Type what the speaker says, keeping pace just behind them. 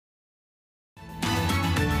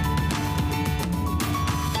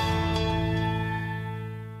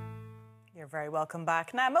You're very welcome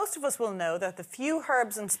back. Now, most of us will know that the few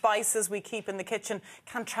herbs and spices we keep in the kitchen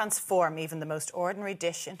can transform even the most ordinary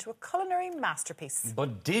dish into a culinary masterpiece.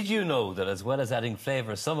 But did you know that as well as adding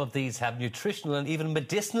flavour, some of these have nutritional and even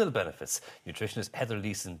medicinal benefits? Nutritionist Heather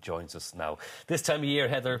Leeson joins us now. This time of year,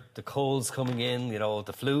 Heather, the cold's coming in, you know,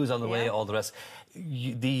 the flu's on the way, all the rest.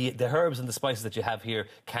 The herbs and the spices that you have here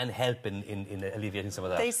can help in alleviating some of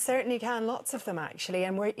that. They certainly can, lots of them actually,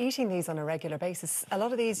 and we're eating these on a regular basis. A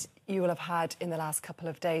lot of these you will have had in the last couple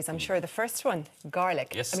of days. I'm sure the first one,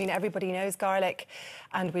 garlic. Yes. I mean, everybody knows garlic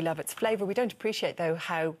and we love its flavour. We don't appreciate, though,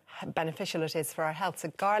 how beneficial it is for our health.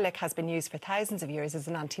 So garlic has been used for thousands of years as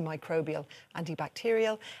an antimicrobial,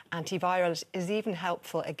 antibacterial, antiviral. It is even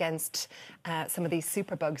helpful against some of these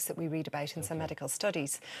superbugs that we read about in some medical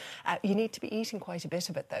studies. You need to be eating quite a bit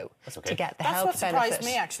of it, though, to get the health benefit. That's what surprised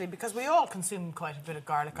me, actually, because we all consume quite a bit of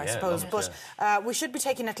garlic, I suppose. But we should be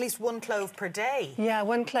taking at least 1 clove per day. Yeah,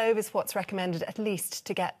 1 clove is what's recommended at least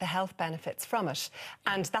to get the health benefits from it.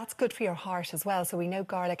 And that's good for your heart as well. So we know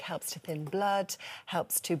garlic helps to thin blood,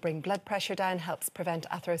 helps to bring blood pressure down, helps prevent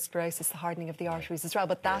atherosclerosis, the hardening of the arteries as well.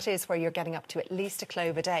 But that is where you're getting up to at least 1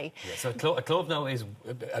 clove a day. Yeah, so a clove now is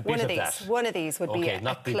a bit of that. One of these would be a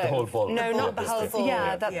not clove. the whole bowl. No, not the whole bowl.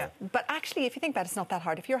 Yeah, But actually, if you think about it, it's not that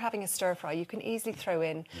hard. If you're having a stir fry, you can easily throw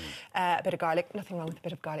in a bit of garlic. Nothing wrong with a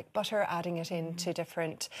bit of garlic butter, adding it into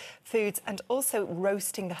different foods. And also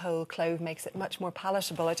roasting the whole clove makes it much more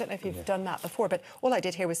palatable. I don't know if you've done that before, but all I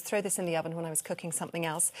did here was throw this in the oven when I was cooking something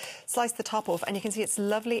else, slice the top off, and you can see it's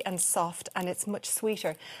lovely and soft and it's much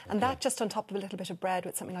sweeter. And that just on top of a little bit of bread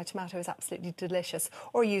with something like tomato is absolutely delicious.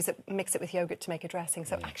 Or mix it with yogurt to make a dressing.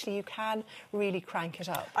 So actually you can really crank it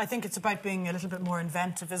up. I think it's about being a little bit more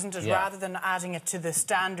inventive, isn't it? Rather than adding it to the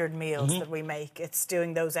standard meals that we make, it's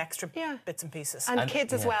doing those extra bits and pieces. And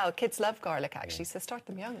kids as well. Kids love garlic, actually, so start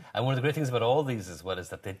them young. And one of the great things about all these as well is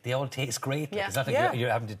that they all taste great. Like, it's not like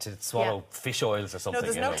you're having to swallow fish oils or something. No,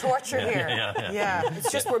 there's no torture here.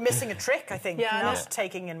 It's just we're missing a trick, I think, not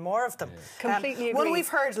taking in more of them. Completely agree. One we've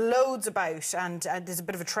heard loads about, and there's a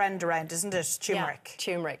bit of a trend around, isn't it? Turmeric.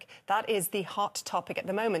 Yeah, turmeric. That is the hot topic at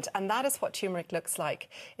the moment, and that is what turmeric looks like.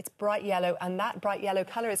 It's bright yellow, and that bright yellow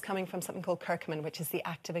colour is coming from something called curcumin, which is the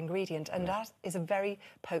active ingredient, and that is a very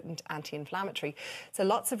potent anti-inflammatory. So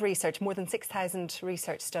lots of research, more than 6,000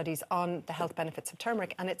 research studies on the health benefits of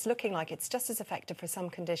turmeric, and it's looking like it's just as effective for some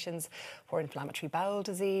conditions, for inflammatory bowel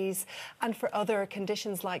disease, and for other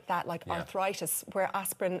conditions like that, like arthritis, where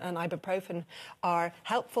aspirin and ibuprofen are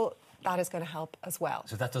helpful. That is going to help as well.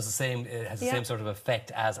 So that does the same, it has the same sort of effect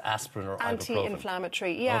as aspirin or ibuprofen?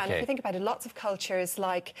 Anti-inflammatory, and if you think about it, lots of cultures,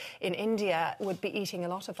 like in India, would be eating a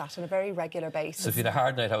lot of that on a very regular basis. So if you had a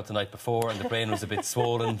hard night out the night before and the brain was a bit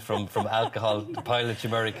swollen from alcohol, a pile of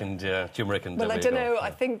turmeric and well, I don't know, I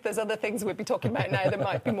think there's other things we'd be talking about now that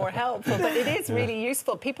might be more helpful, but it is really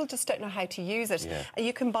useful. People just don't know how to use it.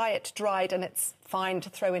 You can buy it dried and it's fine to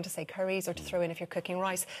throw into, say, curries or to throw in if you're cooking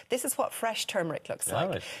rice. This is what fresh turmeric looks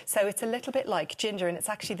like. So it's a little bit like ginger, and it's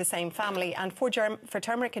actually the same family. And for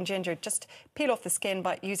turmeric and ginger, just peel off the skin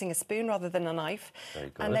by using a spoon rather than a knife.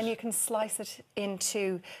 And then you can slice it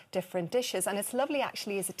into different dishes. And it's lovely,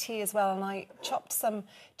 actually, as a tea as well. And I chopped some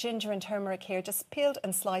ginger and turmeric here, just peeled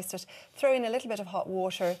and sliced it, throw in a little bit of hot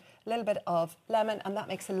water, a little bit of lemon, and that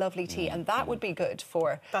makes a lovely tea. And that would be good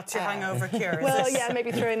for... That's your hangover cure, well, yeah,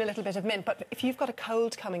 maybe throw in a little bit of mint. But if you've got a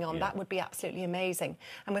cold coming on, that would be absolutely amazing.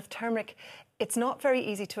 And with turmeric, it's not very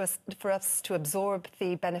easy for us to absorb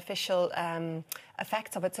the beneficial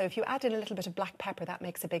effects of it. So if you add in a little bit of black pepper, that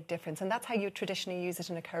makes a big difference. And that's how you traditionally use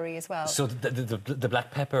it in a curry as well. So the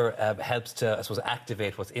black pepper helps to, I suppose,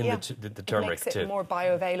 activate what's in the turmeric. It makes it more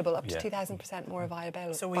bioavailable, up to 2,000% more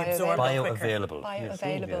bioavailable. So we absorb it quicker. Bioavailable,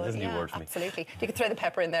 That's a new word for me. Absolutely. You could throw the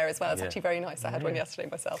pepper in there as well. It's actually very nice. I had one yesterday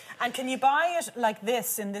myself. And can you buy it like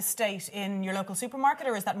this, in this state, in your local supermarket,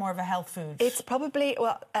 or is that more of a health food? It's probably,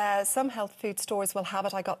 well, some health food stores will have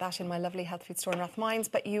it. I got that in my lovely health food store in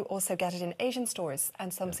Rathmines, but you also get it in Asian stores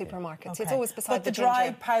and some supermarkets. It's always beside the ginger. But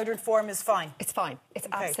the dry powdered form is fine? It's fine. It's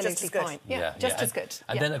absolutely fine. Just as good.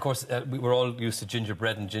 And then, of course, we're all used to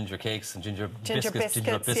gingerbread and ginger cakes and ginger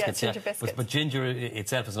biscuits. But ginger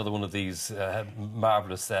itself is another one of these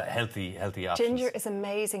marvellous, healthy options. Ginger is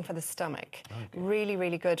amazing for the stomach. Really,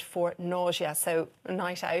 really good for nausea. So,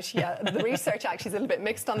 night out, the research actually is a little bit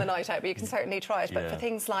mixed on the night out, but you can certainly try it. But for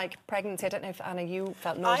things like pregnancy, I don't know if, Anna, you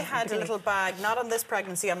felt nausea. I had a little bag, not on this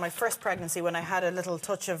pregnancy, on my first pregnancy, when I had a little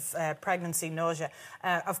touch of pregnancy nausea,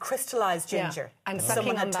 of crystallised ginger. And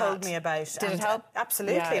someone had told me about. Did it help?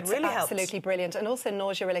 Absolutely, it really helped. Absolutely brilliant. And also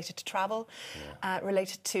nausea related to travel,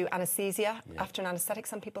 related to anaesthesia. After an anaesthetic,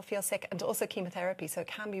 some people feel sick, and also chemotherapy. So it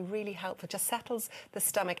can can be really helpful. Just settles the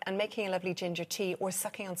stomach, and making a lovely ginger tea or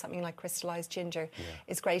sucking on something like crystallised ginger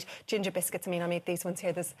is great. Ginger biscuits, I mean, I made these ones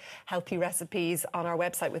here. There's healthy recipes on our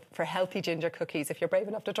website for healthy ginger cookies if you're brave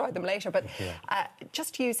enough to try them later. But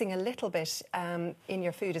just using a little bit in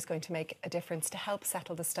your food is going to make a difference to help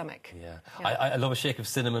settle the stomach. I love a shake of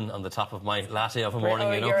cinnamon on the top of my latte of a morning.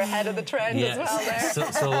 Oh, you're ahead of the trend as well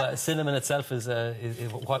there. So cinnamon itself is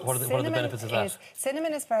what are the benefits of that?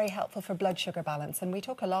 Cinnamon is very helpful for blood sugar balance, and we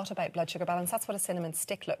talk a lot about blood sugar balance. That's what a cinnamon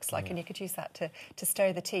stick looks like, and you could use that to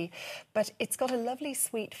stir the tea. But it's got a lovely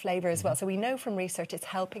sweet flavour as well. So we know from research it's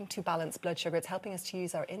helping to balance blood sugar. It's helping us to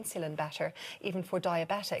use our insulin better, even for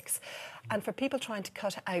diabetics. And for people trying to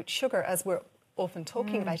cut out sugar, as we're often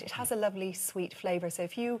talking about, it has a lovely sweet flavour. So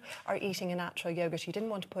if you are eating a natural yoghurt, you didn't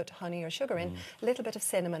want to put honey or sugar in, a little bit of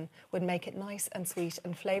cinnamon would make it nice and sweet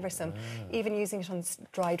and flavoursome. Even using it on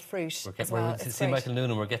dried fruit as well. See, Michael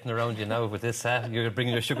Noonan, we're getting around you now with this. You're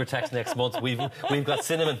bringing your sugar tax next month. We've got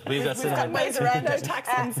cinnamon. We've got cinnamon. Ways around it.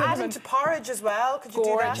 Add into porridge as well. Could you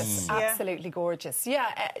gorgeous. do that? Absolutely gorgeous.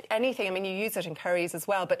 Yeah, anything. I mean, you use it in curries as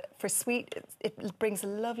well, but for sweet, it brings a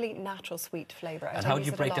lovely natural sweet flavour. And how do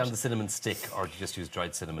you break down the cinnamon stick, or do you just use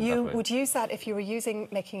dried cinnamon? You would use that if you were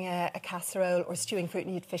making a casserole or stewing fruit,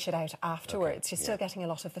 and you'd fish it out afterwards. You're still getting a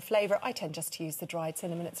lot of the flavour. I tend just to use the dried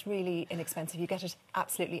cinnamon. It's really inexpensive. You get it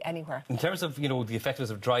absolutely anywhere. In terms of, the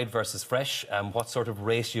effectiveness of dried versus fresh, what sort of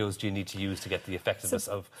ratios do you need to use to get the effectiveness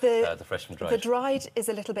of the fresh from dried? The dried is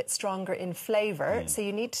a little bit stronger in flavour, so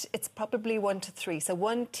it's probably 1 to 3. So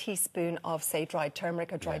 1 teaspoon of, say, dried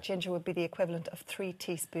turmeric or dried ginger would be the equivalent of 3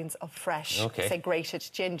 teaspoons of fresh, say, grated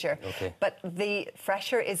ginger. But the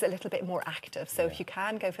fresher is a little bit more active, so if you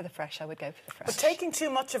can go for the fresh, I would go for the fresh. But taking too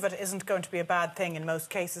much of it isn't going to be a bad thing in most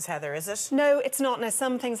cases, Heather, is it? No, it's not. Now,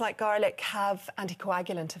 some things like garlic have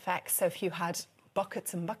anticoagulant effects, so if you had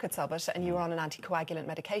buckets and buckets of it and you were on an anticoagulant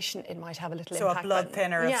medication, it might have a little impact. So a blood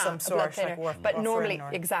thinner of some sort. But normally,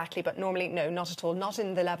 exactly, no, not at all. Not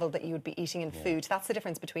in the level that you would be eating in food. That's the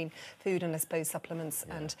difference between food and, I suppose, supplements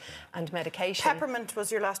and medication. Peppermint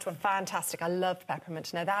was your last one. Fantastic. I love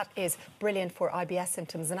peppermint. Now, that is brilliant for IBS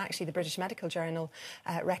symptoms, and actually the British Medical Journal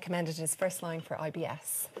recommended it as first line for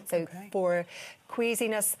IBS. So for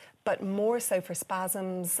queasiness, but more so for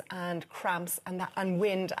spasms and cramps and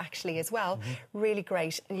wind actually as well. Really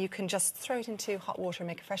great. And you can just throw it into hot water,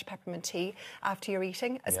 make a fresh peppermint tea after you're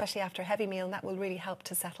eating, especially after a heavy meal, and that will really help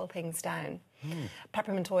to settle things down.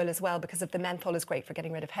 Peppermint oil as well, because of the menthol is great for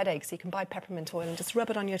getting rid of headaches. So you can buy peppermint oil and just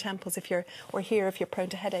rub it on your temples if you're prone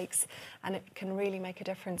to headaches, and it can really make a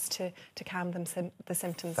difference to calm the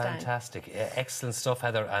symptoms down. Fantastic. Excellent stuff,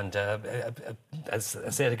 Heather. And as I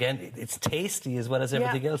said again, it's tasty as well as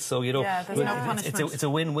everything else. So, there's no punishment. It's a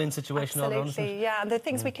win-win situation all around. Absolutely, and the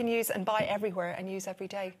things we can use and buy everywhere and use every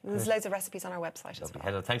day. There's loads of recipes on our website as well.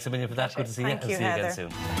 Heather, thanks a million for that. Good to see you. Thank you, See you Heather.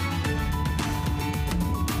 again soon.